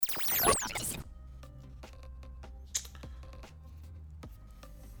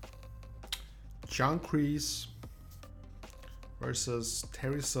John Kreese versus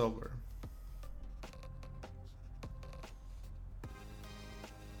Terry Silver.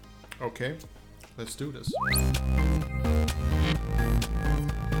 Okay, let's do this.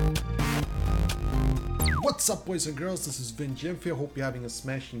 What's up, boys and girls? This is Vin Jimfi. I hope you're having a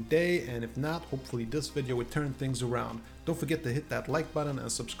smashing day, and if not, hopefully this video will turn things around. Don't forget to hit that like button and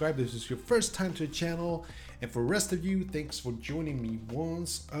subscribe if this is your first time to the channel. And for the rest of you, thanks for joining me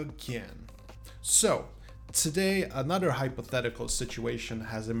once again. So, today another hypothetical situation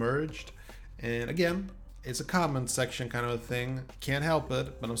has emerged, and again, it's a comment section kind of a thing. Can't help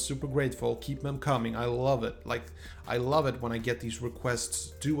it, but I'm super grateful. Keep them coming. I love it. I love it when I get these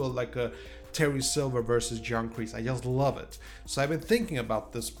requests. Do a Terry Silver versus John Kreese. I just love it. So I've been thinking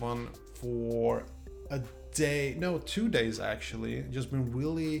about this one for a day, no, 2 days actually. Just been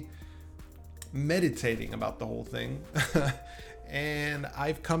really meditating about the whole thing, and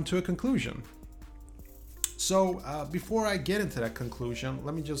I've come to a conclusion. So before I get into that conclusion,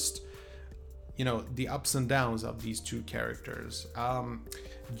 let me just, the ups and downs of these two characters.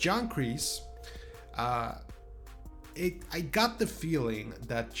 John Kreese, I got the feeling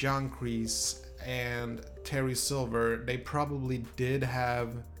that John Kreese and Terry Silver, they probably did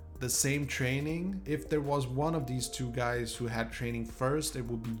have the same training. If there was one of these two guys who had training first, it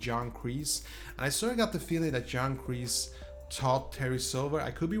would be John Kreese. And I sort of got the feeling that John Kreese taught Terry Silver.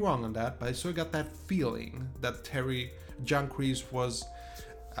 I could be wrong on that, but I sort of got that feeling that John Kreese was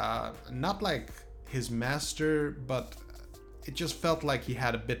not like his master, but it just felt like he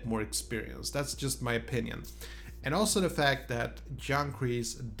had a bit more experience. That's just my opinion. And also the fact that John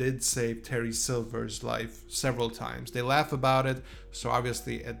Kreese did save Terry Silver's life several times. They laugh about it, so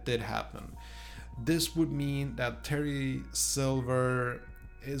obviously it did happen. This would mean that Terry Silver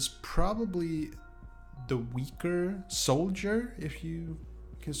is probably the weaker soldier, if you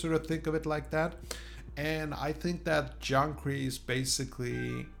can sort of think of it like that. And I think that John Kreese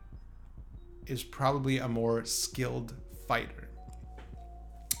basically is probably a more skilled fighter.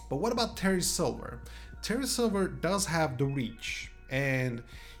 But what about Terry Silver? Terry Silver does have the reach, and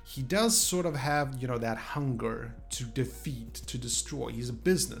he does sort of have, that hunger to defeat, to destroy. He's a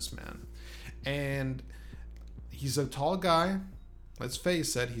businessman, and he's a tall guy. Let's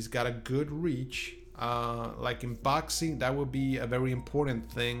face it, he's got a good reach. Like in boxing, that would be a very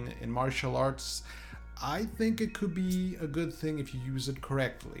important thing. In martial arts, I think it could be a good thing if you use it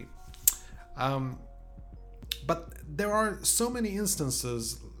correctly. But there are so many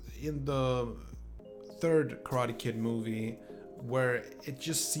instances in the third Karate Kid movie where it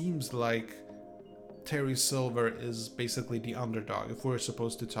just seems like Terry Silver is basically the underdog, if we're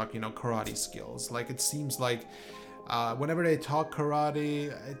supposed to talk, karate skills. Like, it seems like whenever they talk karate,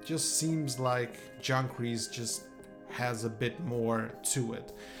 it just seems like John Kreese just has a bit more to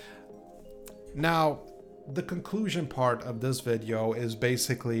it. Now, the conclusion part of this video is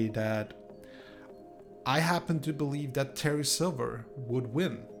basically that I happen to believe that Terry Silver would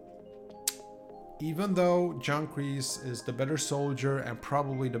win. Even though John Kreese is the better soldier and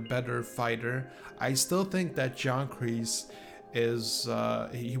probably the better fighter, I still think that John Kreese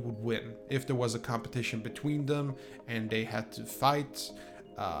he would win if there was a competition between them and they had to fight.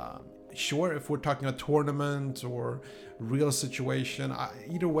 Sure, if we're talking a tournament or real situation,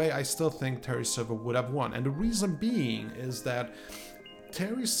 either way, I still think Terry Silver would have won. And the reason being is that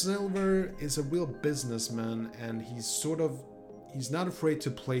Terry Silver is a real businessman, and he's not afraid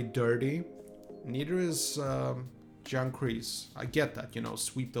to play dirty. Neither is John Kreese. I get that,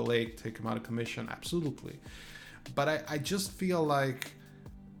 sweep the leg, take him out of commission, absolutely. But I just feel like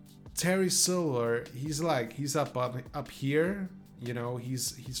Terry Silver, he's up here,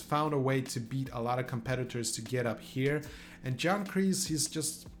 he's found a way to beat a lot of competitors to get up here. And John Kreese, he's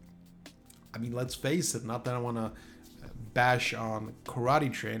just, let's face it, not that I want to bash on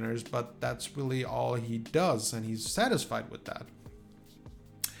karate trainers, but that's really all he does, and he's satisfied with that.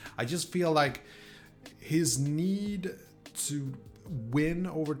 I just feel like his need to win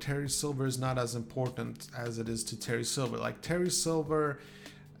over Terry Silver is not as important as it is to Terry Silver. Like, Terry Silver,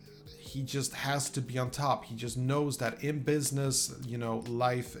 he just has to be on top. He just knows that in business,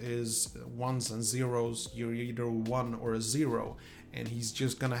 life is ones and zeros. You're either one or a zero, and he's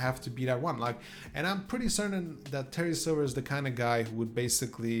just gonna have to be that one. And I'm pretty certain that Terry Silver is the kind of guy who would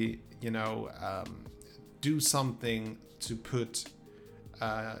basically, do something to put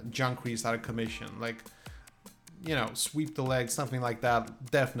John Kreese out of commission, sweep the leg, something like that.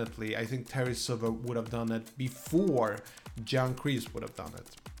 Definitely, I think Terry Silver would have done it before John Kreese would have done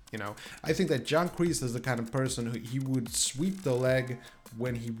it. I think that John Kreese is the kind of person who he would sweep the leg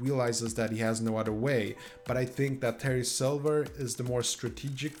when he realizes that he has no other way. But I think that Terry Silver is the more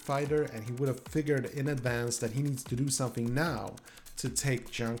strategic fighter, and he would have figured in advance that he needs to do something now to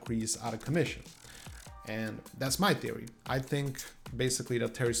take John Kreese out of commission. And that's my theory. I think basically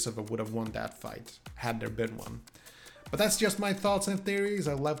that Terry Silver would have won that fight had there been one. But that's just my thoughts and theories.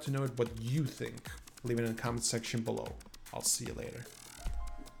 I'd love to know what you think. Leave it in the comment section below. I'll see you later.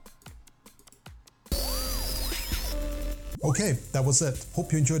 Okay, that was it.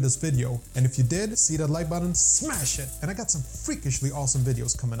 Hope you enjoyed this video. And if you did, see that like button, smash it. And I got some freakishly awesome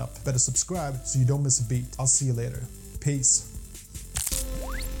videos coming up. Better subscribe so you don't miss a beat. I'll see you later. Peace.